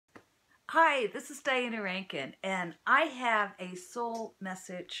Hi, this is Diana Rankin, and I have a soul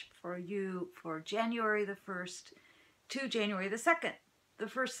message for you for January the 1st to January the 2nd, the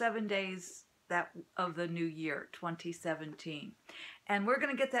first 7 days of the new year, 2017. And we're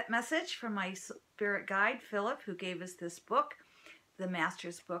going to get that message from my spirit guide, Philip, who gave us this book, The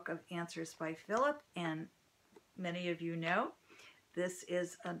Master's Book of Answers by Philip. And many of you know, this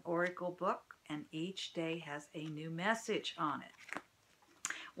is an oracle book, and each day has a new message on it.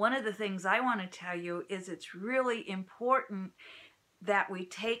 One of the things I want to tell you is it's really important that we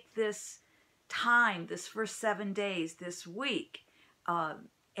take this time, this first 7 days, this week,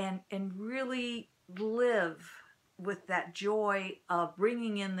 and really live with that joy of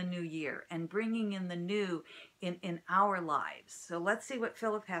bringing in the new year and bringing in the new in our lives. So let's see what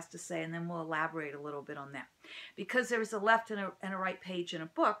Philip has to say, and then we'll elaborate a little bit on that. Because there's a left and a right page in a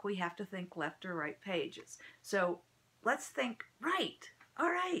book, we have to think left or right pages. So let's think right. All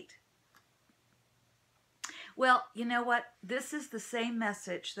right. Well, you know what? This is the same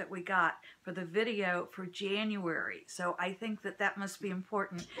message that we got for the video for January. So I think that must be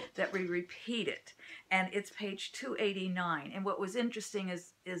important that we repeat it. And it's page 289. And what was interesting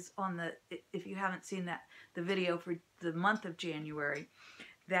is on the, if you haven't seen the video for the month of January,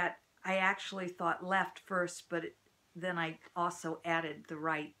 that I actually thought left first, but then I also added the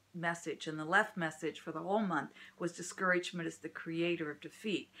right message, and the left message for the whole month was discouragement is the creator of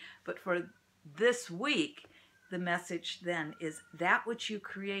defeat. But for this week, the message then is that which you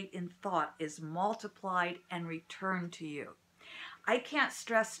create in thought is multiplied and returned to you. I can't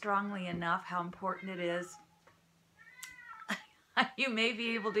stress strongly enough how important it is. You may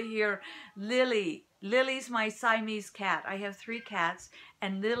be able to hear Lily. Lily's my Siamese cat. I have 3 cats,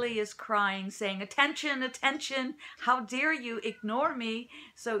 and Lily is crying, saying, "Attention, attention, how dare you ignore me?"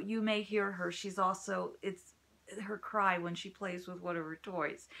 So you may hear her. She's also, it's her cry when she plays with one of her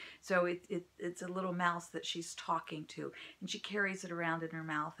toys. So it's a little mouse that she's talking to, and she carries it around in her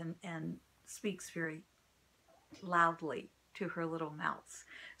mouth and speaks very loudly to her little mouse.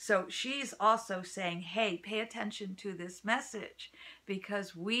 So she's also saying, hey, pay attention to this message,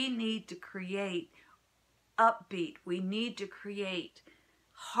 because we need to create upbeat, we need to create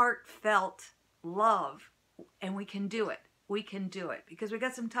heartfelt love, and we can do it. We can do it because we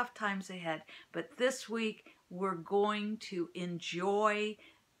got some tough times ahead, but this week we're going to enjoy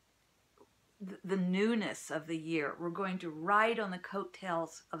the newness of the year. We're going to ride on the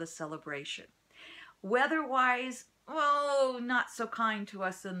coattails of a celebration. Weather-wise, well, not so kind to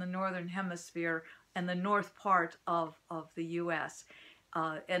us in the northern hemisphere and the north part of the U.S.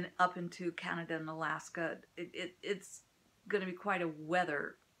 And up into Canada and Alaska. It's going to be quite a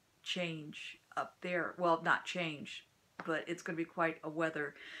weather change up there. Well, not change, but it's going to be quite a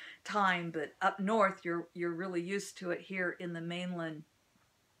weather time. But up north, you're really used to it. Here in the mainland,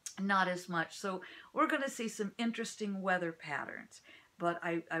 not as much. So we're going to see some interesting weather patterns. But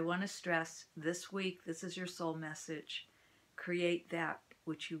I want to stress this week, this is your soul message. Create that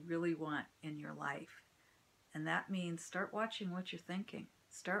which you really want in your life. And that means start watching what you're thinking.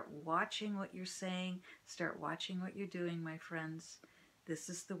 Start watching what you're saying. Start watching what you're doing, my friends. This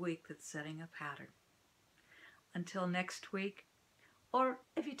is the week that's setting a pattern. Until next week, or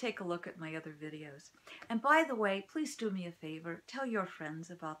if you take a look at my other videos. And by the way, please do me a favor. Tell your friends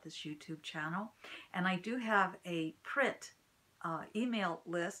about this YouTube channel. And I do have a print email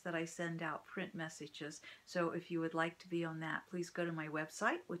list that I send out print messages. So if you would like to be on that, please go to my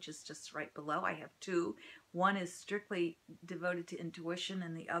website, which is just right below. I have 2. One is strictly devoted to intuition,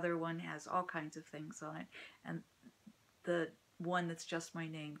 and the other one has all kinds of things on it. And the one that's just my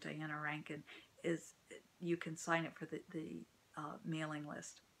name, Diana Rankin, is you can sign up for the mailing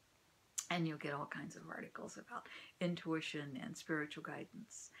list, and you'll get all kinds of articles about intuition and spiritual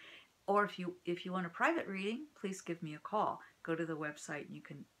guidance. Or if you want a private reading, please give me a call. Go to the website and you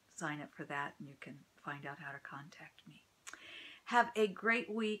can sign up for that, and you can find out how to contact me. Have a great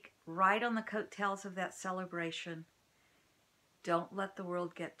week. Ride on the coattails of that celebration. Don't let the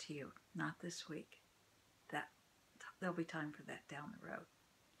world get to you. Not this week. There'll be time for that down the road.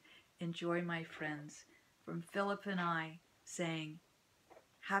 Enjoy, my friends. From Philip and I, saying,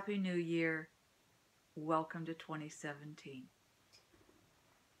 Happy New Year. Welcome to 2017.